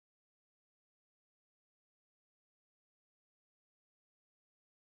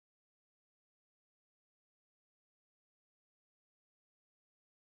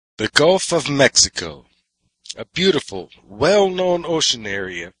The Gulf of Mexico, a beautiful, well-known ocean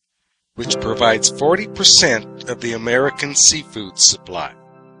area which provides 40% of the American seafood supply.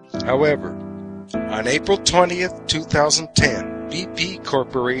 However, on April 20th, 2010, BP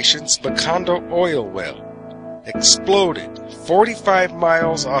Corporation's Macondo oil well exploded 45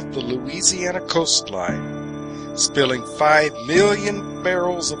 miles off the Louisiana coastline, spilling 5 million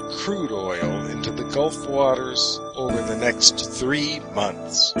barrels of crude oil into the Gulf waters over the next 3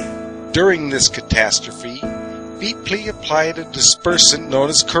 months. During this catastrophe, BP applied a dispersant known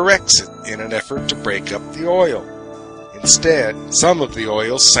as Corexit in an effort to break up the oil. Instead, some of the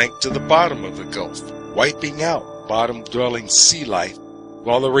oil sank to the bottom of the Gulf, wiping out bottom-dwelling sea life,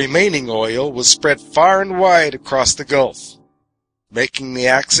 while the remaining oil was spread far and wide across the Gulf, making the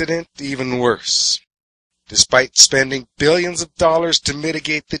accident even worse. Despite spending billions of dollars to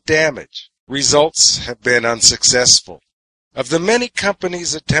mitigate the damage, results have been unsuccessful. Of the many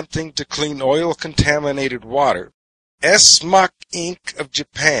companies attempting to clean oil-contaminated water, SMOC Inc. of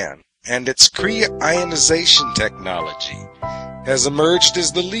Japan and its KRIA Ionization technology has emerged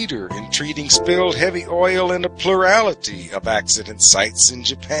as the leader in treating spilled heavy oil in a plurality of accident sites in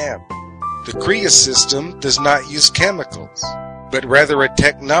Japan. The KRIA system does not use chemicals, but rather a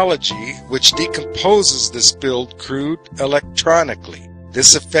technology which decomposes the spilled crude electronically.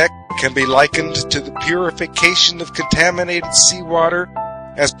 This effect can be likened to the purification of contaminated seawater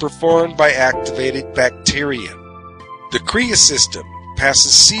as performed by activated bacteria. The KRIA system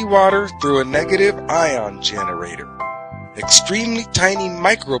passes seawater through a negative ion generator. Extremely tiny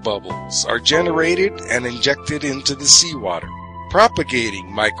microbubbles are generated and injected into the seawater. Propagating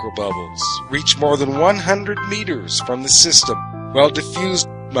microbubbles reach more than 100 meters from the system, while diffused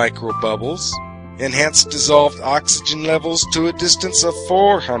microbubbles enhance dissolved oxygen levels to a distance of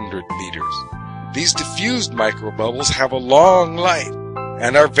 400 meters. These diffused microbubbles have a long life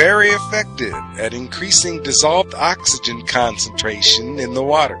and are very effective at increasing dissolved oxygen concentration in the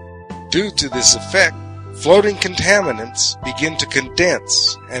water. Due to this effect, floating contaminants begin to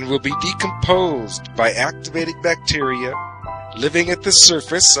condense and will be decomposed by activated bacteria living at the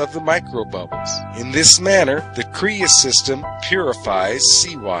surface of the microbubbles. In this manner, the KRIA system purifies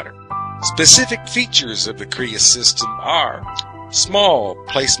seawater. Specific features of the KRIA system are small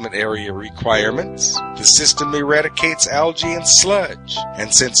placement area requirements. The system eradicates algae and sludge,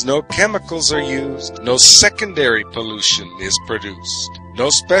 and since no chemicals are used, no secondary pollution is produced. No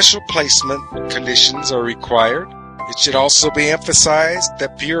special placement conditions are required. It should also be emphasized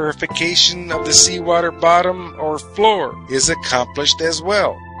that purification of the seawater bottom or floor is accomplished as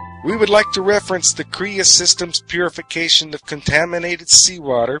well. We would like to reference the KRIA system's purification of contaminated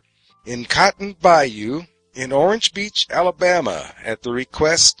seawater in Cotton Bayou in Orange Beach, Alabama, at the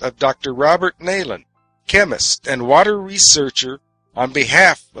request of Dr. Robert Nayland, chemist and water researcher on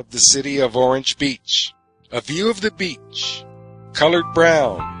behalf of the city of Orange Beach. A view of the beach, colored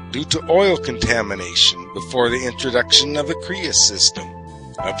brown due to oil contamination before the introduction of the KRIA system.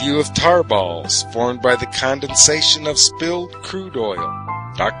 A view of tar balls formed by the condensation of spilled crude oil.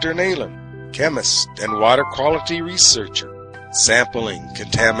 Dr. Nayland, chemist and water quality researcher, sampling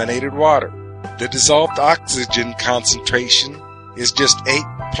contaminated water. The dissolved oxygen concentration is just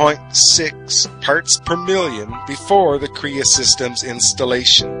 8.6 parts per million before the KRIA system's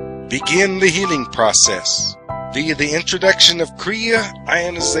installation. Begin the healing process via the introduction of KRIA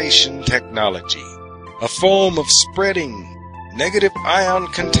Ionization technology. A foam of spreading, negative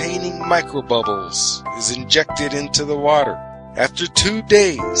ion-containing microbubbles is injected into the water. After 2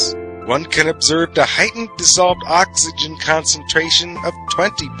 days, one can observe the heightened dissolved oxygen concentration of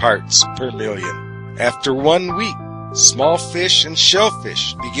 20 parts per million. After 1 week, small fish and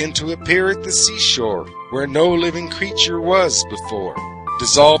shellfish begin to appear at the seashore where no living creature was before.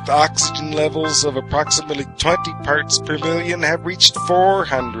 Dissolved oxygen levels of approximately 20 parts per million have reached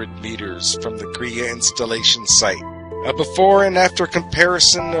 400 meters from the KRIA installation site. A before and after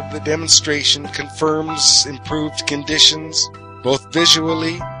comparison of the demonstration confirms improved conditions, both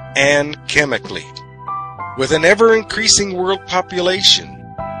visually and chemically. With an ever-increasing world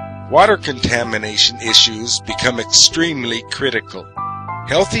population, water contamination issues become extremely critical.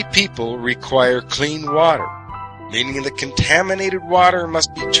 Healthy people require clean water, meaning that contaminated water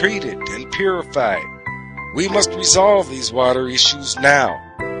must be treated and purified. We must resolve these water issues now.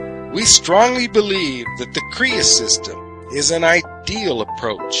 We strongly believe that the KRIA system is an ideal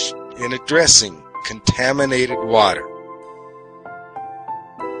approach in addressing contaminated water.